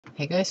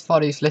Hey guys,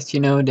 thought I'd let you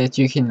know that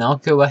you can now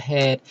go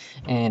ahead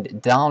and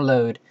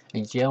download a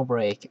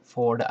jailbreak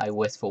for the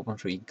iOS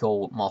 4.3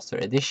 Gold Master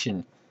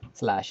Edition /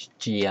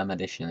 GM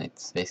Edition.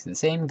 It's basically the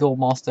same, Gold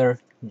Master,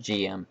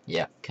 GM,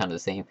 yeah, kind of the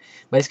same.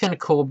 But it's kind of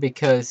cool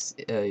because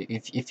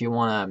if you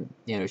wanna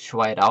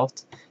try it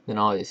out, then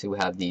obviously we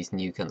have these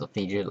new kinds of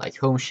features like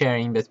home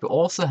sharing, but we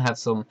also have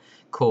some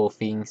cool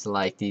things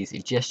like these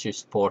gesture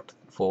support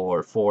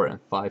for 4 and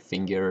 5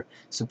 finger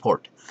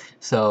support.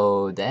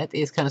 So that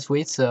is kind of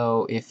sweet.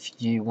 So if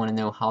you want to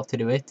know how to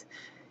do it,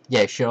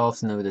 yeah, you should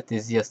also know that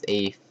this is just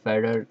a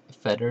feathered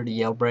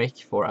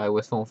jailbreak for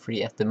iOS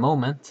 4.3 at the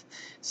moment.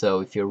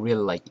 So if you're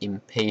really like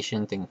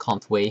impatient and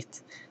can't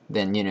wait,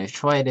 then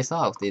try this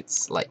out.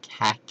 It's like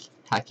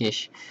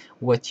hackish.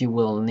 What you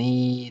will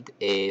need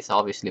is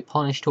obviously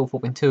PwnageTool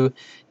 4.2.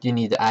 You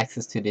need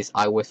access to this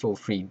iOS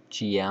 4.3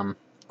 GM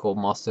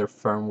Goldmaster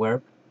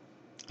firmware.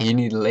 You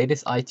need the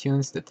latest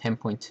iTunes, the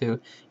 10.2. You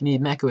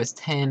need macOS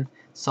 10.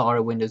 Sorry,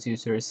 Windows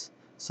users.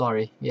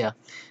 Sorry, yeah.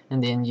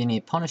 And then you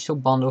need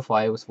PwnageTool bundle for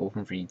iOS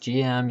 4.3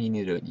 GM. You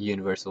need a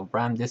universal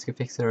RAM disk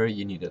fixer.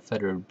 You need a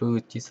federal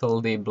boot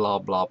utility. Blah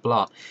blah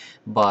blah.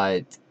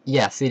 But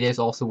yeah, CD is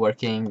also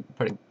working.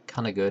 Pretty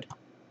kind of good.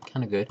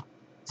 Kind of good.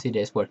 CD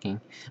is working.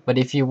 But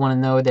if you want to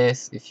know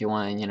this, if you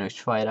want to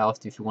try it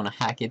out, if you want to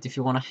hack it, if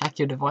you want to hack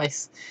your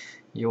device,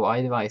 your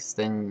iDevice,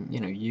 then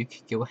you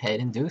could go ahead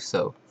and do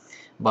so.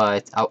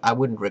 But I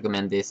wouldn't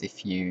recommend this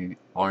if you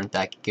aren't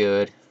that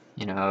good.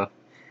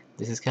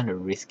 This is kind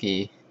of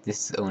risky.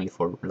 This is only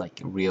for like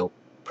real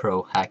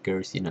pro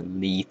hackers,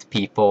 elite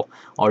people.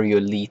 Are you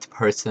elite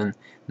person?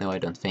 No, I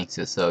don't think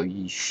so. So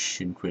you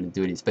shouldn't really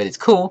do this. But it's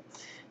cool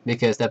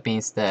because that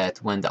means that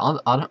when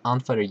the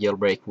unfettered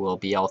jailbreak will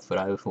be out for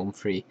iPhone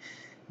 3,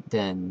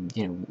 then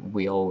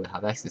we all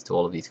have access to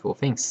all of these cool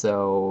things.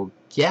 So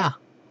yeah,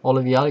 all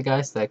of the other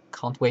guys that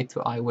can't wait to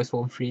iOS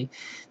 4.3,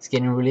 it's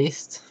getting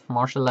released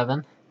March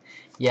 11.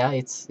 Yeah,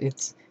 it's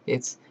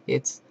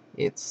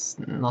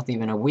not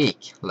even a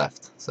week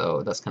left,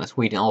 so that's kind of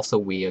sweet. And also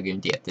we are going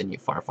to get the new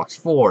Firefox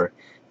 4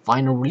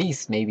 final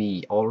release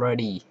maybe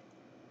already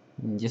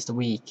in just a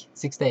week,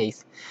 6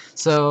 days.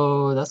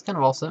 So that's kind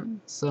of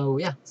awesome. So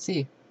yeah, see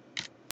you.